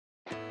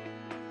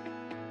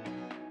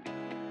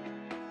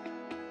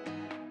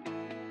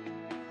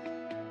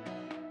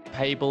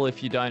Payble,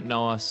 if you don't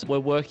know us, we're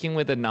working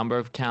with a number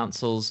of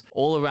councils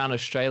all around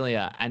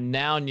Australia and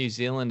now New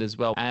Zealand as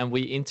well. And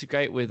we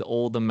integrate with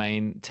all the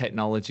main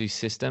technology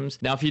systems.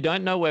 Now, if you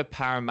don't know where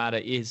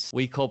Parramatta is,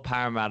 we call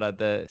Parramatta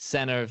the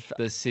centre of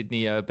the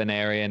Sydney urban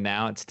area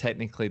now. It's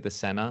technically the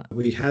centre.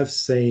 We have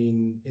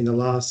seen in the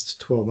last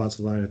 12 months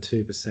alone a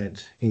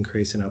 2%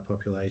 increase in our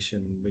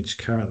population, which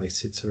currently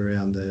sits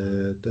around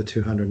the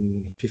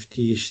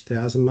 250-ish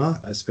thousand mark,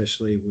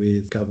 especially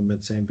with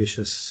government's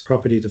ambitious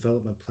property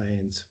development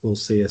plans. We'll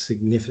see a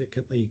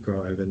significantly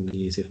grow over the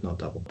years, if not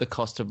double. The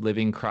cost of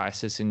living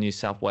crisis in New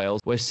South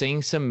Wales, we're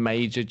seeing some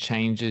major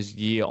changes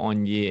year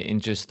on year in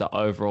just the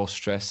overall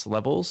stress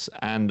levels,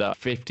 and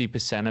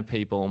 50% of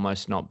people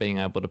almost not being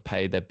able to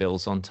pay their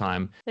bills on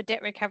time. The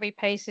debt recovery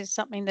piece is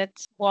something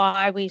that's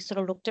why we sort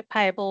of looked at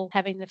Payble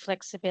having the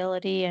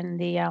flexibility and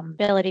the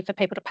ability for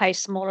people to pay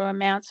smaller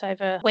amounts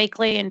over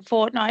weekly and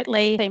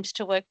fortnightly seems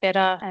to work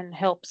better and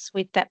helps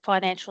with that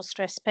financial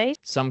stress piece.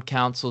 Some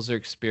councils are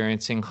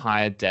experiencing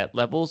higher debt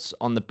levels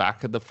on the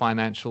back of the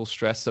financial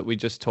stress that we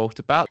just talked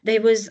about.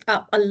 There was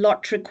a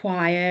lot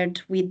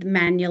required with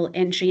manual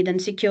entry, then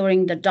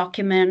securing the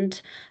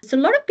document. So a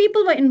lot of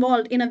people were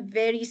involved in a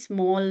very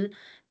small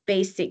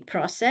basic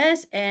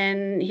process,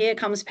 and here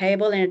comes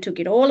Payble and it took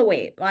it all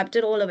away, wiped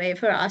it all away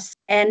for us.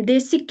 And they're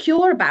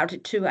secure about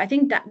it too. I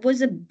think that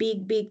was a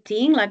big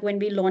thing. Like when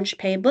we launched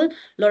Payble,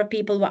 a lot of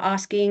people were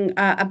asking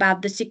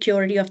about the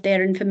security of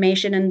their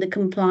information and the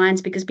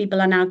compliance, because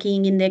people are now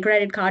keying in their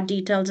credit card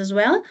details as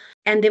well.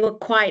 And they were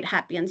quite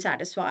happy and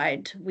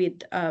satisfied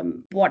with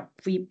what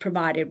we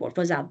provided, what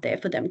was out there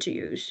for them to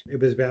use. It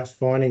was about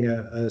finding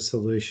a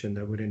solution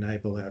that would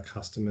enable our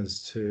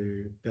customers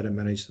to better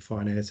manage the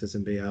finances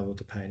and be able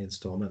to pay in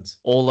instalments.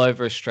 All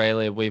over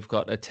Australia, we've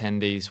got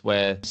attendees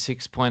where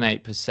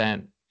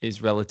 6.8% is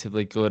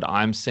relatively good.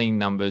 I'm seeing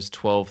numbers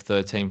 12,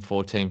 13,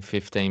 14,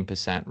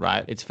 15%,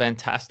 right? It's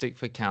fantastic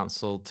for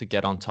council to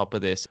get on top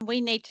of this. We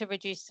need to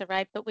reduce the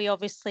rate, but we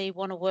obviously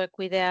want to work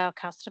with our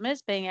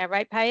customers, being our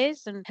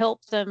ratepayers, and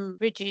help them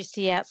reduce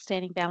the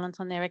outstanding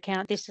balance on their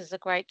account. This is a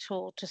great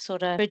tool to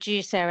sort of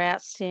reduce our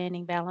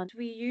outstanding balance.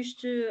 We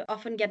used to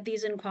often get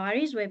these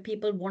inquiries where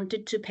people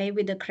wanted to pay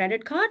with a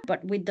credit card,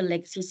 but with the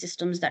legacy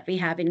systems that we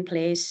have in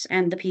place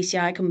and the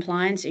PCI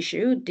compliance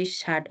issue,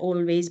 this had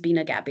always been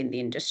a gap in the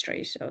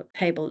industry. So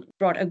Payble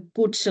brought a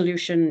good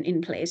solution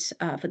in place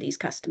for these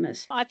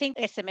customers. I think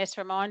SMS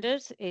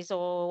reminders is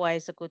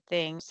always a good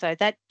thing. So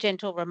that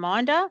gentle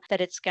reminder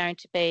that it's going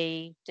to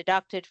be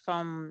deducted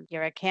from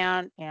your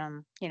account,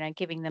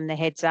 giving them the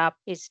heads up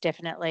is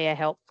definitely a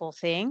helpful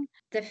thing.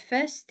 The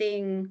first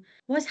thing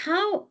was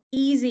how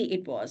easy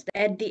it was.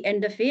 At the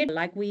end of it,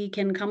 like we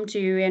can come to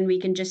you and we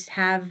can just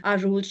have our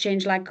rules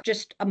changed. Like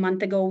just a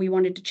month ago, we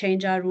wanted to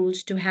change our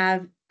rules to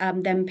have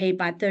them paid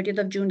by 30th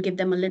of June, give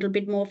them a little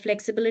bit more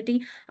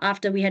flexibility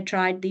after we had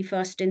tried the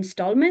first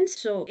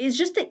installments. So it's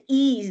just the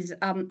ease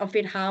of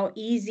it, how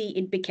easy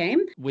it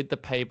became. With the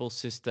Payble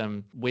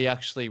system, we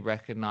actually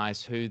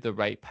recognize who the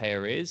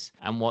ratepayer is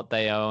and what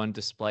they owe and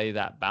display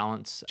that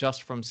balance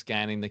just from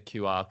scanning the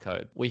QR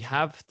code. We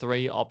have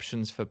 3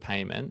 options for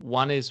payment.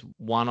 One is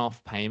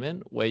one-off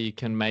payment, where you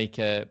can make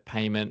a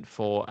payment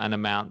for an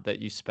amount that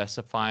you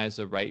specify as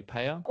a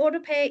ratepayer.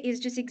 Autopay is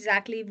just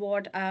exactly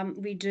what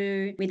we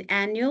do with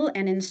annual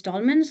and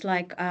installments,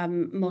 like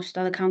most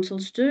other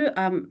councils do.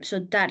 So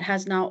that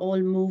has now all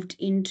moved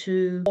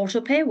into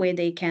autopay, where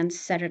they can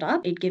set it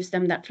up. It gives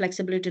them that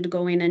flexibility to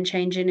go in and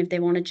change in if they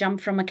want to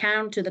jump from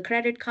account to the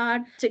credit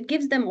card. So it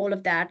gives them all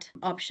of that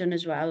option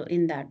as well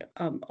in that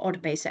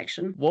autopay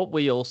section. What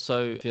we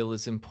also feel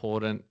is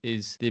important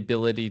is the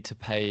ability to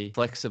pay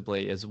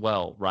flexibly as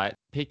well, right?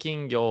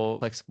 Picking your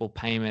flexible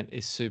payment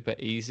is super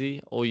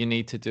easy. All you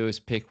need to do is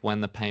pick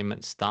when the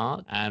payments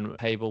start, and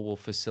Payble will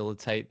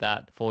facilitate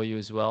that for you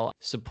as well.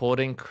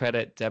 Supporting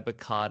credit, debit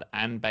card,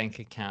 and bank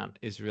account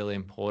is really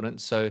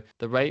important. So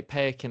the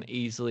ratepayer can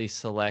easily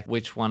select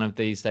which one of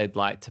these they'd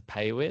like to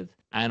pay with,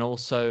 and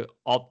also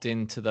opt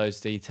into those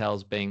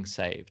details being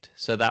saved.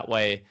 So that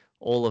way,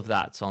 all of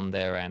that's on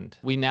their end.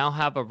 We now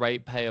have a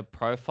ratepayer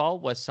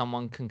profile where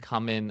someone can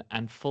come in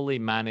and fully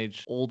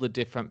manage all the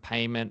different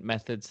payment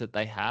methods that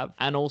they have,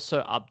 and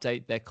also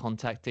update their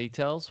contact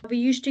details. We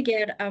used to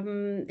get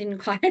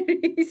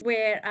inquiries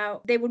where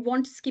they would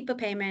want to skip a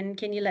payment.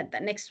 Can you let the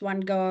next one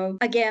go?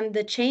 Again,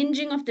 the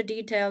changing of the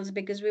details,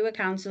 because we were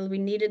council, we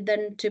needed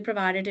them to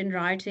provide it in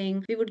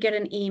writing. We would get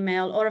an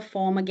email or a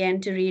form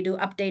again to redo,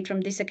 update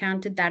from this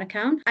account to that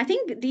account. I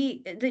think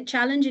the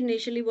challenge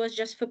initially was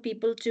just for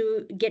people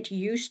to get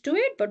used to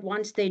it, but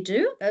once they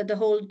do, the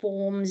whole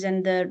forms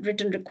and the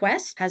written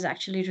request has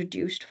actually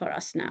reduced for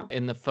us now.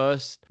 In the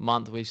first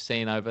month, we've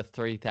seen over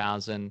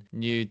 3,000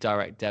 new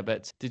direct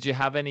debits. Did you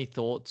have any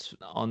thoughts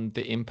on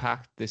the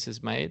impact this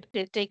has made?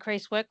 It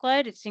decreased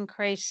workload, it's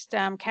increased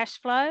cash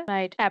flow,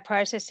 made our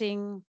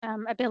processing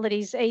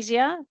abilities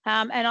easier,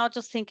 and I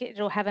just think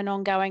it'll have an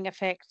ongoing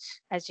effect,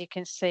 as you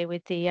can see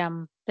with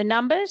the the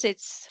numbers,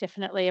 it's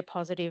definitely a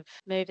positive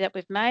move that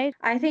we've made.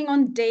 I think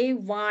on day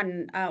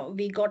one,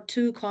 we got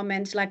 2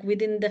 comments like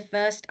within the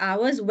first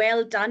hours.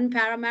 Well done,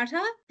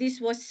 Parramatta. This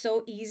was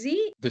so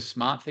easy. The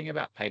smart thing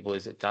about Payble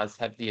is it does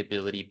have the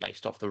ability,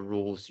 based off the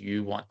rules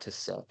you want to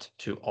set,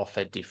 to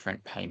offer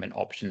different payment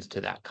options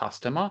to that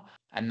customer.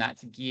 And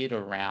that's geared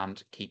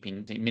around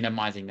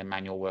minimizing the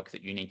manual work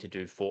that you need to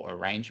do for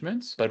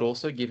arrangements, but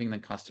also giving the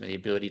customer the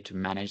ability to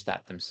manage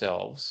that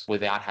themselves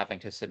without having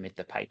to submit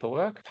the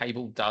paperwork.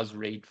 Payble does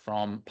read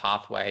from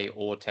Pathway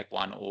or Tech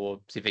One or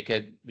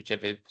Civica,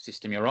 whichever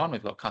system you're on.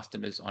 We've got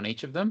customers on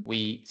each of them.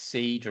 We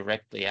see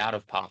directly out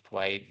of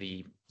Pathway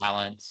the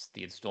balance,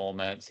 the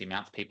installments, the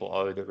amounts people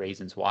owe, the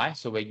reasons why.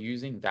 So we're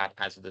using that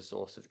as the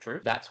source of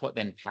truth. That's what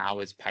then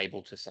powers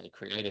Payble to say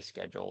create a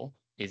schedule.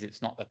 Is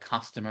it's not the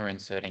customer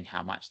inserting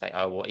how much they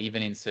owe or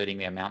even inserting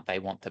the amount they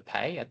want to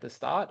pay at the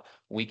start.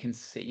 We can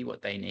see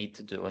what they need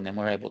to do and then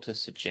we're able to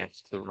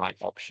suggest the right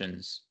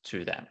options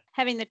to them.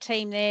 Having the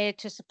team there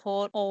to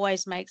support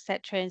always makes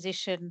that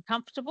transition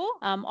comfortable.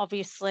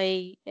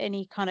 Obviously,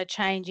 any kind of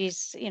change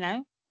is,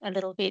 a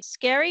little bit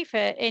scary for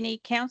any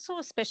council,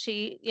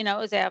 especially, it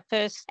was our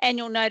first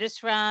annual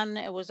notice run.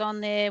 It was on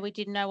there. We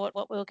didn't know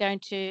what we were going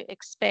to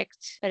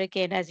expect. But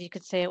again, as you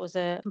can see, it was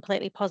a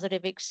completely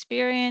positive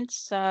experience.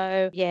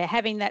 So yeah,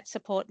 having that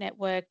support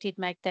network did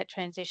make that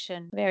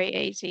transition very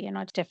easy. And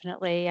I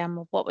definitely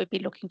what we'd be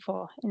looking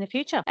for in the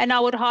future. And I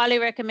would highly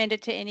recommend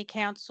it to any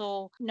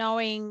council.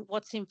 Knowing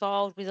what's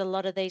involved with a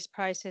lot of these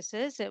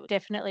processes, it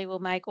definitely will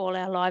make all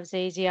our lives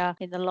easier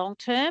in the long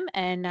term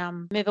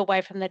and move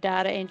away from the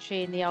data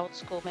entry and the old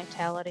school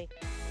mentality.